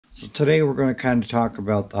So today we're going to kind of talk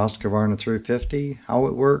about the Husqvarna 350, how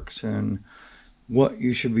it works, and what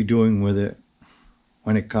you should be doing with it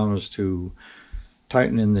when it comes to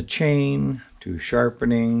tightening the chain, to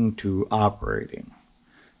sharpening, to operating.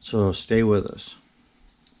 So stay with us.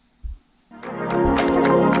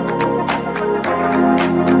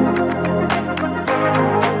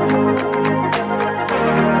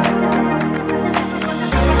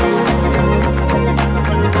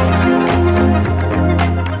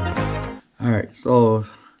 Alright, so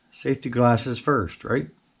safety glasses first, right?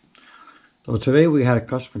 So today we had a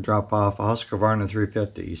customer drop off a Husqvarna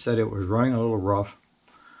 350. He said it was running a little rough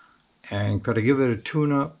and could I give it a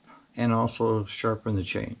tune-up and also sharpen the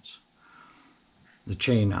chain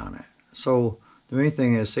on it. So the main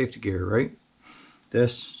thing is safety gear, right?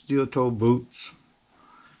 This, steel toe boots,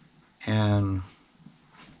 and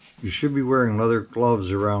you should be wearing leather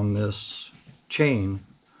gloves around this chain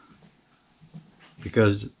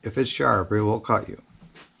because if it's sharp, it will cut you.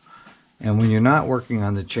 And when you're not working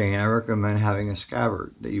on the chain, I recommend having a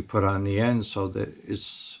scabbard that you put on the end so that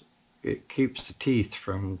it keeps the teeth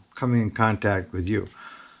from coming in contact with you.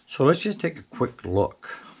 So let's just take a quick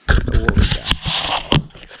look at what we got.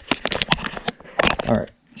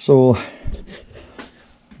 Alright, so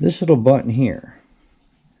this little button here,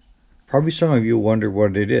 probably some of you wonder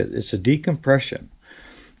what it is. It's a decompression.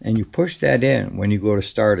 And you push that in when you go to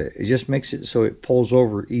start it. It just makes it so it pulls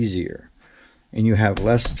over easier. And you have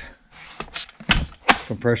less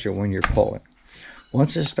compression when you're pulling.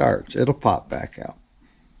 Once it starts, it'll pop back out.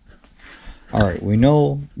 Alright, we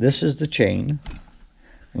know this is the chain.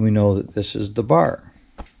 And we know that this is the bar.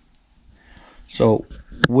 So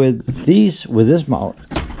with this mount,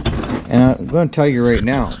 and I'm going to tell you right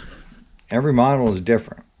now, every model is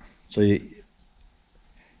different. So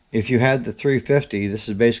if you had the 350, this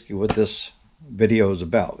is basically what this video is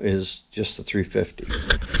about, is just the 350.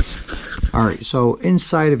 Alright, so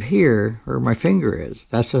inside of here, where my finger is,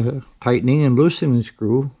 that's a tightening and loosening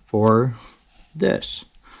screw for this.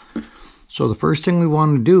 So the first thing we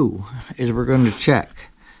want to do is we're going to check.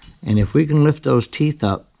 And if we can lift those teeth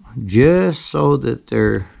up just so that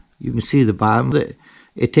you can see the bottom,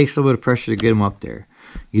 it takes a little bit of pressure to get them up there.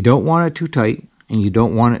 You don't want it too tight and you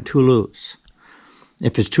don't want it too loose.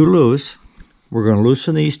 If it's too loose, we're going to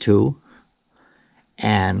loosen these two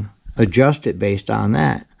and adjust it based on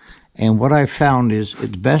that. And what I've found is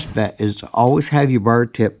its best bet is to always have your bar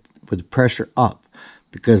tip with the pressure up,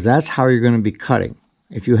 because that's how you're going to be cutting.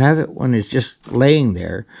 If you have it when it's just laying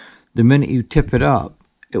there, the minute you tip it up,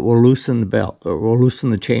 it will loosen the belt, or will loosen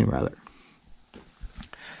the chain rather.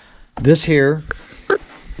 This here,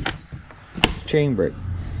 chain brake.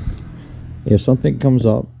 If something comes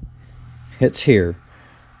up, hits here,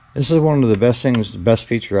 this is one of the best things, the best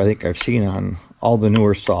feature I think I've seen on all the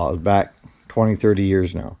newer saws back 20, 30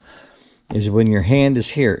 years now, is when your hand is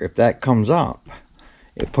here, if that comes up,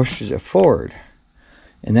 it pushes it forward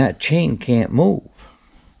and that chain can't move.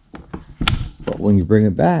 But when you bring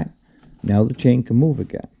it back, now the chain can move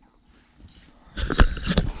again.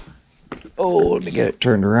 Oh, let me get it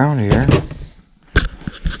turned around here.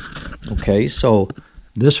 Okay, so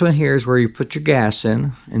this one here is where you put your gas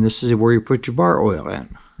in, and this is where you put your bar oil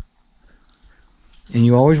in. And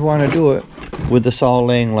you always want to do it with the saw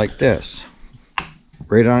laying like this,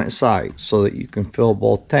 right on its side, so that you can fill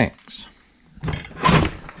both tanks.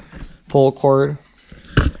 Pull cord.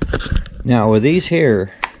 Now with these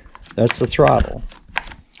here, that's the throttle.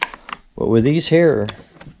 But with these here,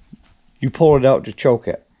 you pull it out to choke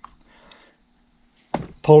it.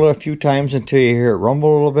 Pull it a few times until you hear it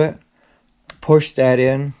rumble a little bit. Push that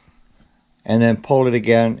in, and then pull it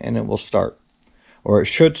again, and it will start. Or it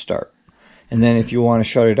should start. And then if you want to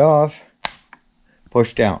shut it off,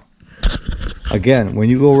 push down. Again, when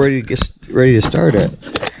you go ready to start it,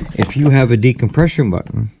 if you have a decompression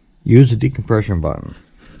button, use the decompression button.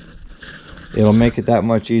 It'll make it that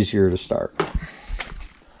much easier to start.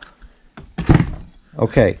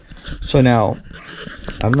 Okay, so now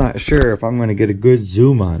I'm not sure if I'm going to get a good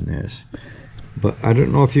zoom on this, but I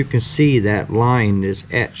don't know if you can see that line that's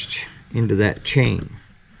etched into that chain.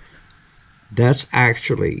 That's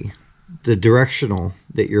actually the directional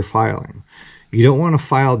that you're filing. You don't want to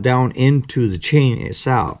file down into the chain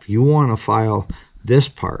itself. You want to file this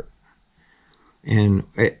part. And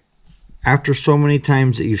after so many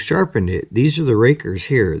times that you've sharpened it, these are the rakers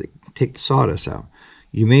here that take the sawdust out.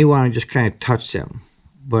 You may want to just kind of touch them,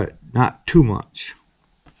 but not too much.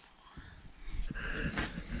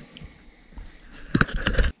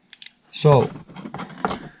 So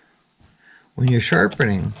when you're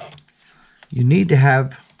sharpening, you need to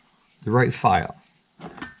have the right file.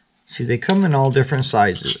 See, they come in all different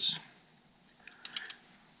sizes.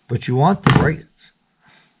 but you want the right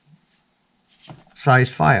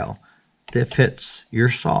size file that fits your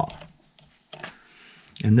saw.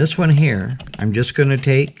 And this one here, I'm just going to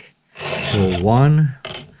take the 1,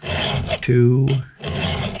 2,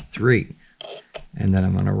 3, and then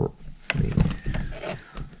I'm going to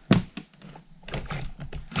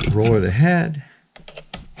roll it ahead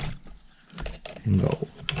and go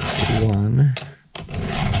 1,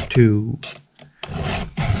 2,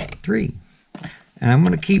 3. And I'm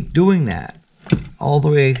going to keep doing that all the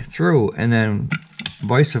way through, and then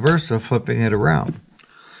vice versa, flipping it around.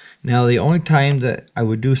 Now, the only time that I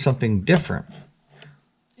would do something different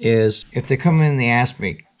is if they come in and they ask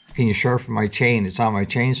me, can you sharpen my chain? It's on my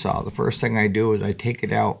chainsaw. The first thing I do is I take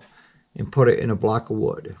it out and put it in a block of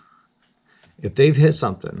wood. If they've hit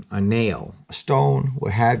something, a nail, a stone,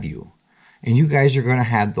 what have you, and you guys are going to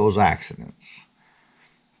have those accidents.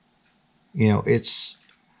 You know, it's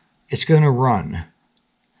going to run.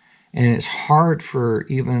 And it's hard for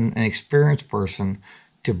even an experienced person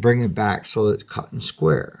to bring it back so that it's cut and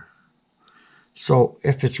square. So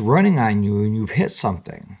if it's running on you and you've hit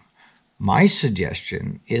something, my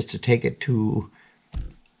suggestion is to take it to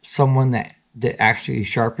someone that actually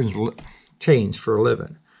sharpens chains for a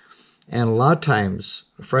living. And a lot of times,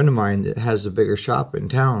 a friend of mine that has a bigger shop in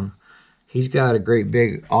town, he's got a great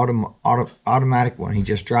big automatic one. He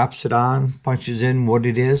just drops it on, punches in what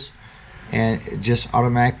it is, and it just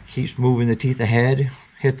automatically keeps moving the teeth ahead,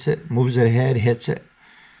 hits it, moves it ahead, hits it.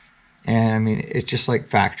 And I mean, it's just like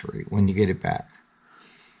factory when you get it back.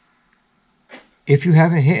 If you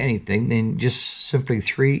haven't hit anything, then just simply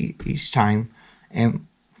 3 each time and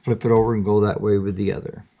flip it over and go that way with the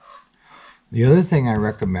other. The other thing I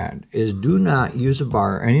recommend is do not use a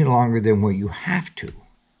bar any longer than what you have to.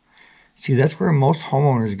 See, that's where most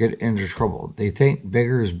homeowners get into trouble. They think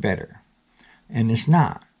bigger is better, and it's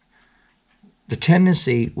not. The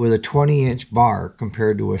tendency with a 20-inch bar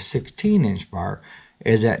compared to a 16-inch bar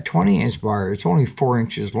is that 20-inch bar, it's only 4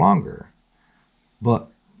 inches longer. But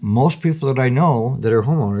most people that I know that are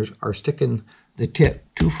homeowners are sticking the tip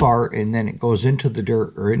too far, and then it goes into the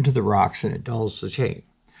dirt or into the rocks and it dulls the chain.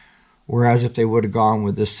 Whereas if they would have gone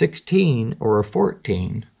with a 16 or a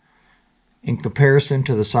 14, in comparison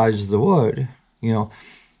to the size of the wood, you know,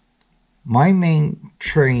 my main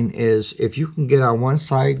train is if you can get on one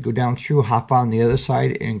side, go down through, hop on the other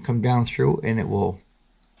side, and come down through, and it will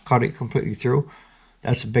cut it completely through.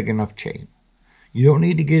 That's a big enough chain. You don't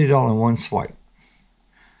need to get it all in one swipe.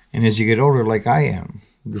 And as you get older, like I am,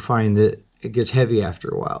 you find that it gets heavy after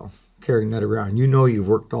a while, carrying that around. You know you've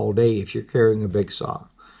worked all day if you're carrying a big saw.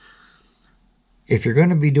 If you're going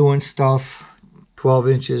to be doing stuff 12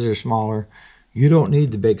 inches or smaller, you don't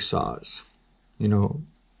need the big saws. You know,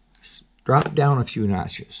 drop down a few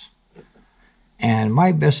notches. And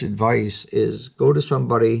my best advice is go to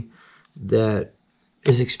somebody that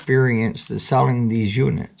is experienced in selling these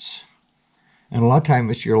units. And a lot of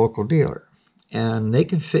times it's your local dealer. And they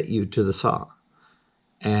can fit you to the saw.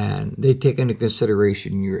 And they take into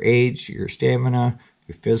consideration your age, your stamina,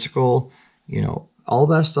 your physical, you know, all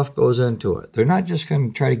that stuff goes into it. They're not just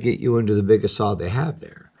going to try to get you into the biggest saw they have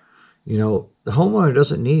there. You know, the homeowner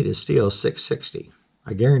doesn't need a steel 660.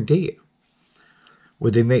 I guarantee you.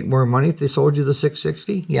 Would they make more money if they sold you the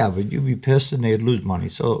 660? Yeah, but you'd be pissed and they'd lose money.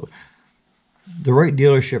 So the right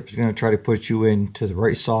dealership is going to try to put you into the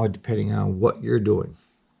right saw depending on what you're doing.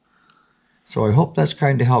 So I hope that's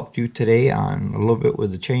kind of helped you today on a little bit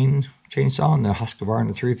with the chainsaw and the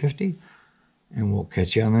Husqvarna 350. And we'll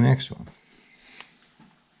catch you on the next one.